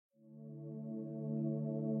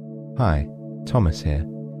Hi, Thomas here.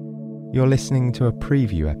 You're listening to a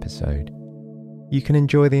preview episode. You can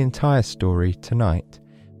enjoy the entire story tonight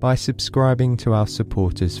by subscribing to our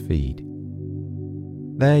supporters feed.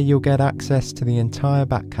 There you'll get access to the entire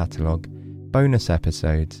back catalogue, bonus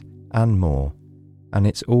episodes and more, and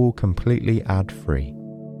it's all completely ad-free.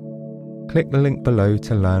 Click the link below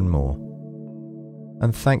to learn more.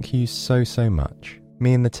 And thank you so much.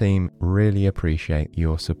 Me and the team really appreciate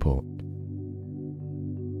your support.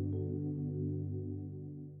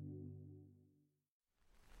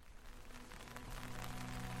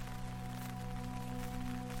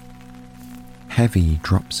 Heavy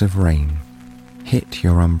drops of rain hit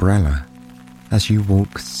your umbrella as you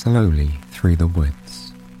walk slowly through the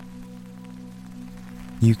woods.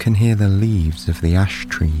 You can hear the leaves of the ash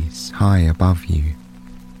trees high above you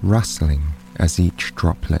rustling as each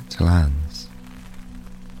droplet lands.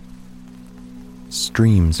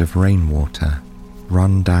 Streams of rainwater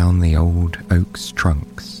run down the old oak's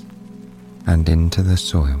trunks and into the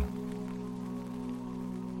soil.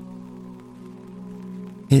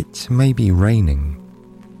 It may be raining,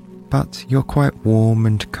 but you're quite warm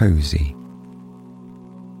and cozy.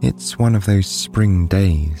 It's one of those spring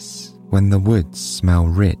days when the woods smell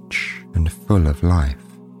rich and full of life.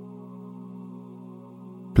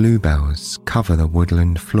 Bluebells cover the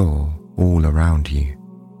woodland floor all around you.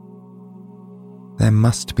 There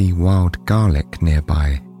must be wild garlic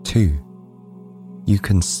nearby too. You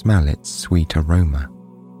can smell its sweet aroma.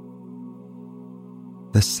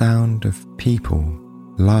 The sound of people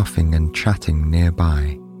laughing and chatting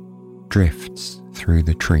nearby drifts through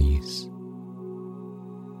the trees.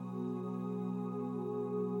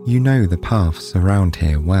 You know the paths around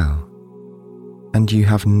here well, and you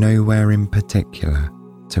have nowhere in particular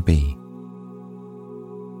to be.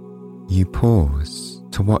 You pause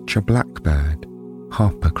to watch a blackbird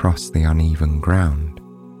hop across the uneven ground.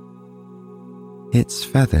 Its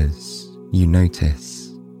feathers, you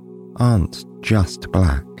notice, aren't just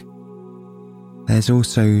black. There's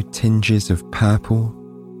also tinges of purple,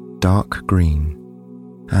 dark green,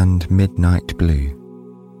 and midnight blue.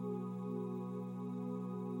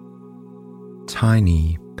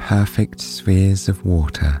 Tiny, perfect spheres of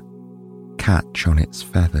water catch on its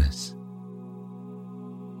feathers.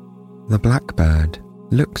 The blackbird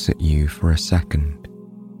looks at you for a second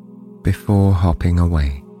before hopping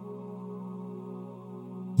away.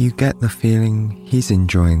 You get the feeling he's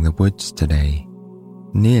enjoying the woods today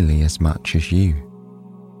nearly as much as you.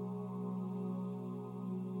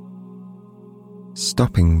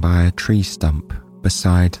 Stopping by a tree stump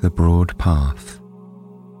beside the broad path,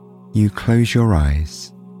 you close your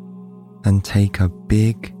eyes and take a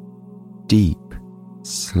big, deep,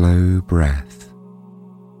 slow breath.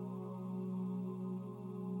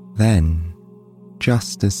 Then,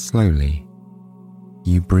 just as slowly,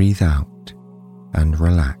 you breathe out and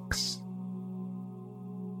relax.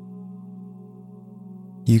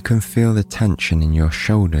 You can feel the tension in your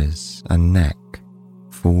shoulders and neck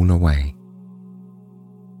fall away.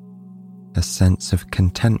 A sense of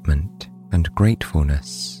contentment and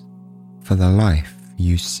gratefulness for the life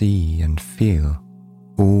you see and feel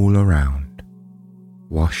all around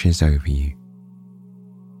washes over you.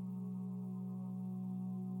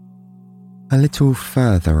 A little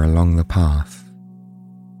further along the path,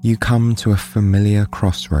 you come to a familiar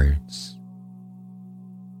crossroads.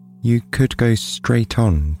 You could go straight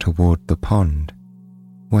on toward the pond,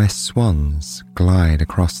 where swans glide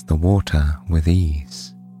across the water with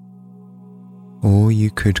ease. Or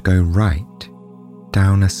you could go right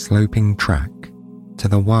down a sloping track to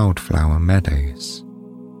the wildflower meadows,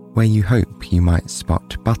 where you hope you might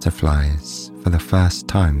spot butterflies for the first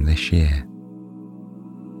time this year.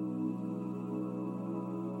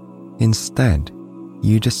 Instead,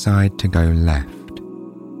 you decide to go left,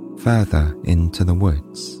 further into the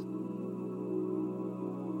woods.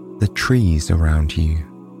 The trees around you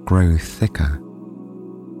grow thicker,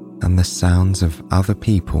 and the sounds of other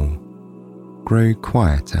people grow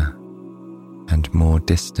quieter and more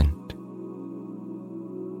distant.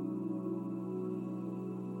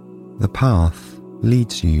 The path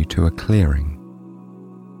leads you to a clearing.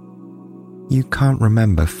 You can't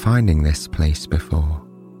remember finding this place before,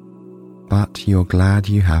 but you're glad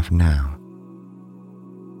you have now.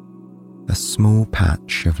 A small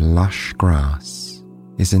patch of lush grass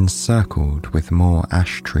is encircled with more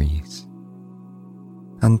ash trees,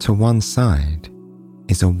 and to one side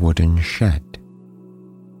is a wooden shed.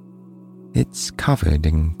 It's covered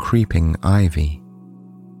in creeping ivy,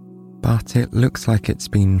 but it looks like it's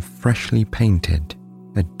been freshly painted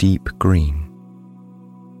a deep green.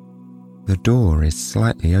 The door is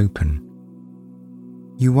slightly open.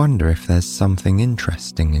 You wonder if there's something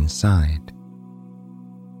interesting inside.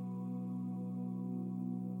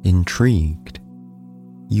 Intrigued,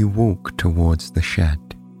 you walk towards the shed.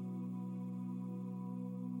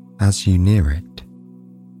 As you near it,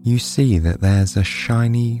 you see that there's a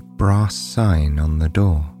shiny brass sign on the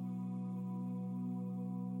door.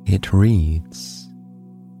 It reads,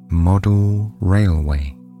 Model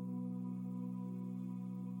Railway.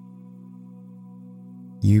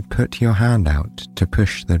 You put your hand out to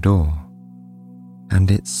push the door,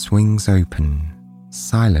 and it swings open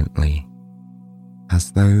silently,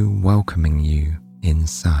 as though welcoming you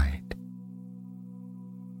inside.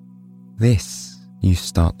 This, you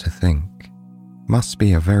start to think, must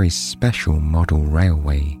be a very special model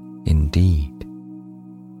railway indeed.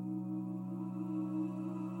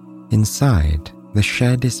 Inside, the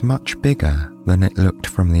shed is much bigger than it looked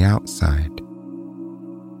from the outside.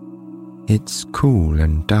 It's cool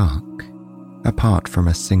and dark, apart from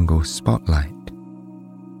a single spotlight.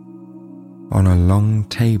 On a long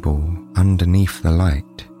table underneath the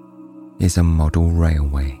light is a model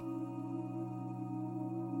railway.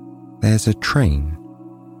 There's a train,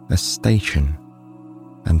 a station,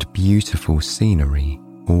 and beautiful scenery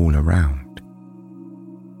all around.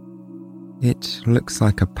 It looks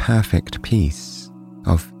like a perfect piece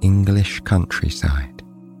of English countryside.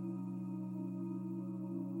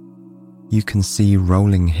 You can see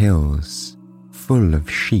rolling hills full of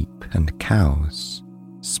sheep and cows,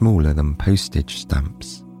 smaller than postage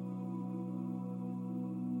stamps.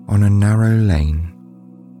 On a narrow lane,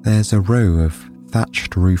 there's a row of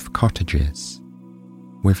thatched roof cottages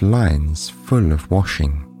with lines full of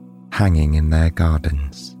washing hanging in their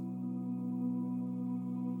gardens.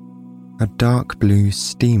 A dark blue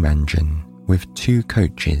steam engine with 2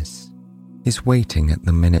 coaches is waiting at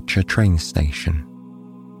the miniature train station.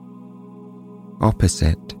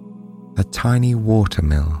 Opposite, a tiny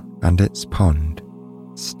watermill and its pond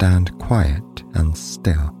stand quiet and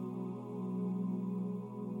still.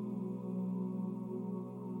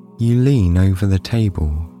 You lean over the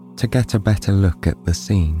table to get a better look at the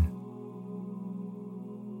scene.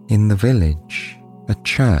 In the village, a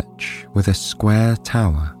church with a square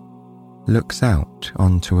tower looks out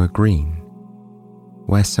onto a green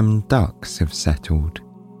where some ducks have settled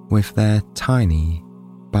with their tiny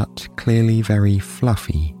but clearly very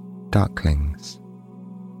fluffy ducklings.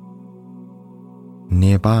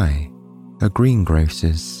 Nearby, a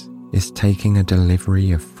greengrocer's is taking a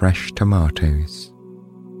delivery of fresh tomatoes,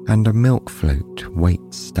 and a milk float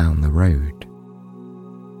waits down the road.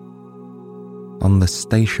 On the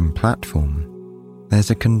station platform,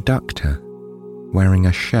 there's a conductor wearing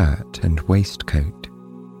a shirt and waistcoat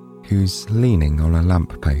who's leaning on a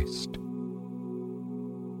lamppost.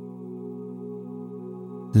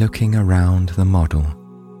 Looking around the model,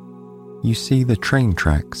 you see the train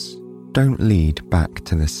tracks don't lead back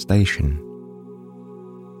to the station.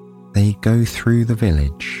 They go through the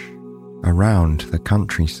village, around the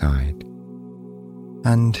countryside,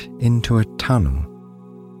 and into a tunnel.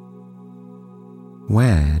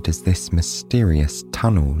 Where does this mysterious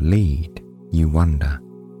tunnel lead, you wonder?